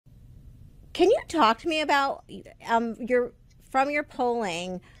Can you talk to me about from your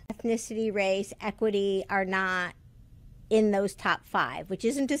polling, ethnicity, race, equity are not in those top five, which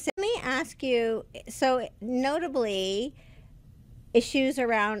isn't to say. Let me ask you, so notably, issues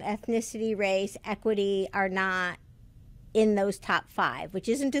around ethnicity, race, equity are not in those top five, which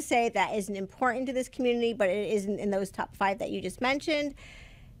isn't to say that isn't important to this community, but it isn't in those top five that you just mentioned.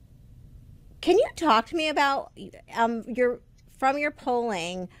 Can you talk to me about from your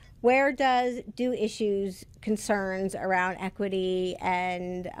polling, where do issues, concerns around equity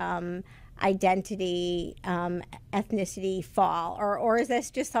and identity, ethnicity fall, or is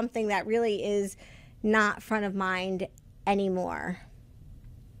this just something that really is not front of mind anymore?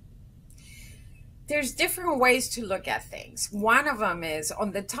 There's different ways to look at things. One of them is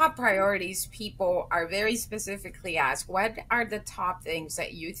on the top priorities, people are very specifically asked, what are the top things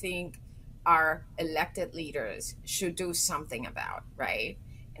that you think our elected leaders should do something about, right?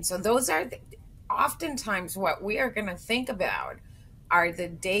 And so those are oftentimes what we are going to think about are the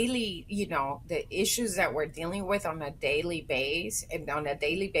daily, the issues that we're dealing with on a daily basis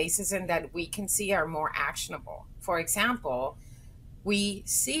and that we can see are more actionable. For example, we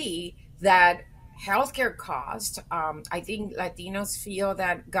see that healthcare costs, I think Latinos feel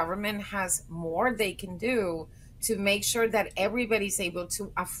that government has more they can do to make sure that everybody's able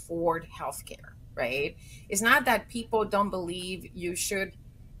to afford healthcare, right? It's not that people don't believe you should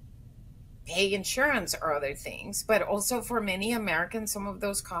pay insurance or other things, but also for many Americans, some of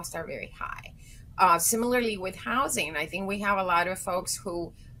those costs are very high. Similarly with housing, I think we have a lot of folks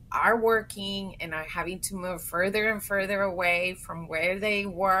who are working and are having to move further and further away from where they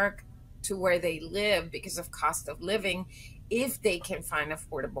work to where they live because of cost of living, if they can find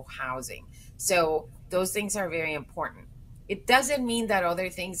affordable housing. So those things are very important. It doesn't mean that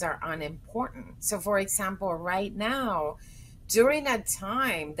other things are unimportant. So for example, right now, during a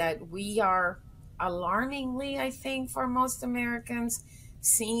time that we are alarmingly, I think for most Americans,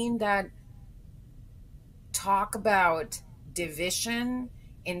 seeing that talk about division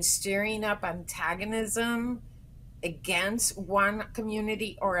and stirring up antagonism against one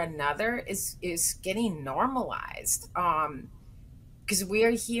community or another is getting normalized, because we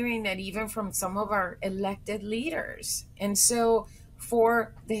are hearing that even from some of our elected leaders. And so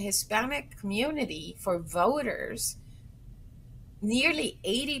for the Hispanic community, for voters, nearly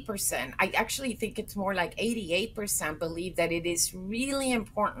 80%, I actually think it's more like 88%, believe that it is really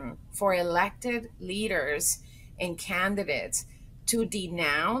important for elected leaders and candidates to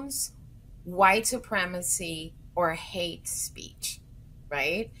denounce white supremacy or hate speech,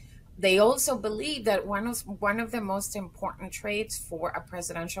 right? They also believe that one of the most important traits for a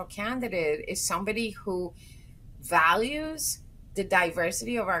presidential candidate is somebody who values the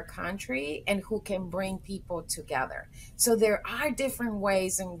diversity of our country and who can bring people together. So there are different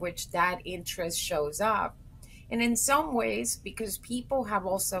ways in which that interest shows up. And in some ways, because people have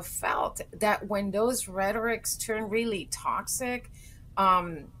also felt that when those rhetorics turn really toxic,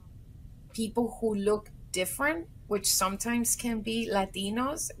 people who look different, which sometimes can be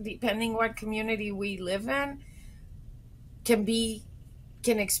Latinos, depending what community we live in,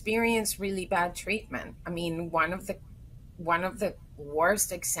 can experience really bad treatment. I mean, one of the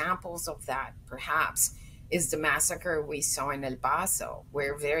worst examples of that, perhaps, is the massacre we saw in El Paso,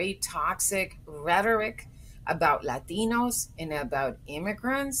 where very toxic rhetoric about Latinos and about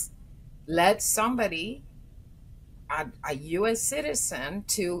immigrants led somebody, a U.S. citizen,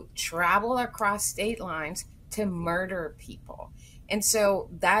 to travel across state lines to murder people. And so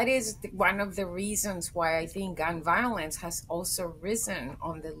that is one of the reasons why I think gun violence has also risen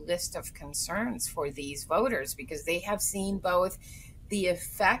on the list of concerns for these voters, because they have seen both the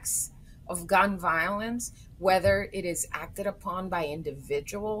effects of gun violence, whether it is acted upon by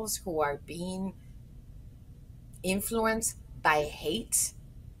individuals who are being influenced by hate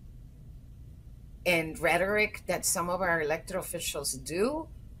and rhetoric that some of our elected officials do,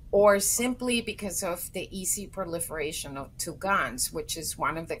 or simply because of the easy proliferation to guns, which is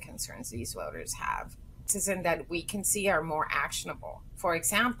one of the concerns these voters have, and that we can see are more actionable. For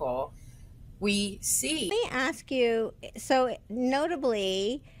example, we see. Let me ask you, so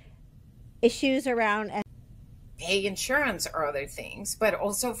notably, issues around pay insurance or other things, but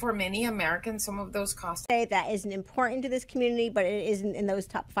also for many Americans, some of those costs. Say that isn't important to this community, but it isn't in those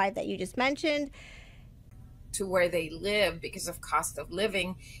top five that you just mentioned. To where they live because of cost of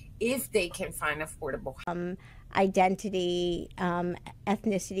living, if they can find affordable identity,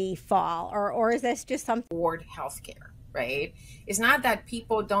 ethnicity fall, or is this just something? Afford healthcare, right? It's not that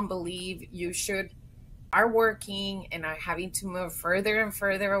people don't believe you should, are working and are having to move further and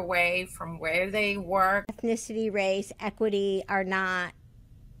further away from where they work. Ethnicity, race, equity are not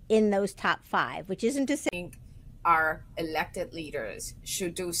in those top 5, which isn't to say think our elected leaders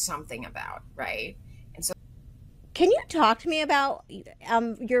should do something about, right? And so can you talk to me about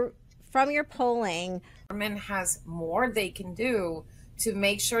your polling? Government has more they can do to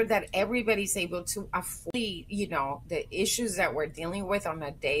make sure that everybody's able to afford, the issues that we're dealing with on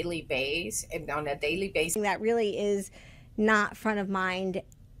a daily basis, That really is not front of mind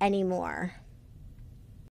anymore.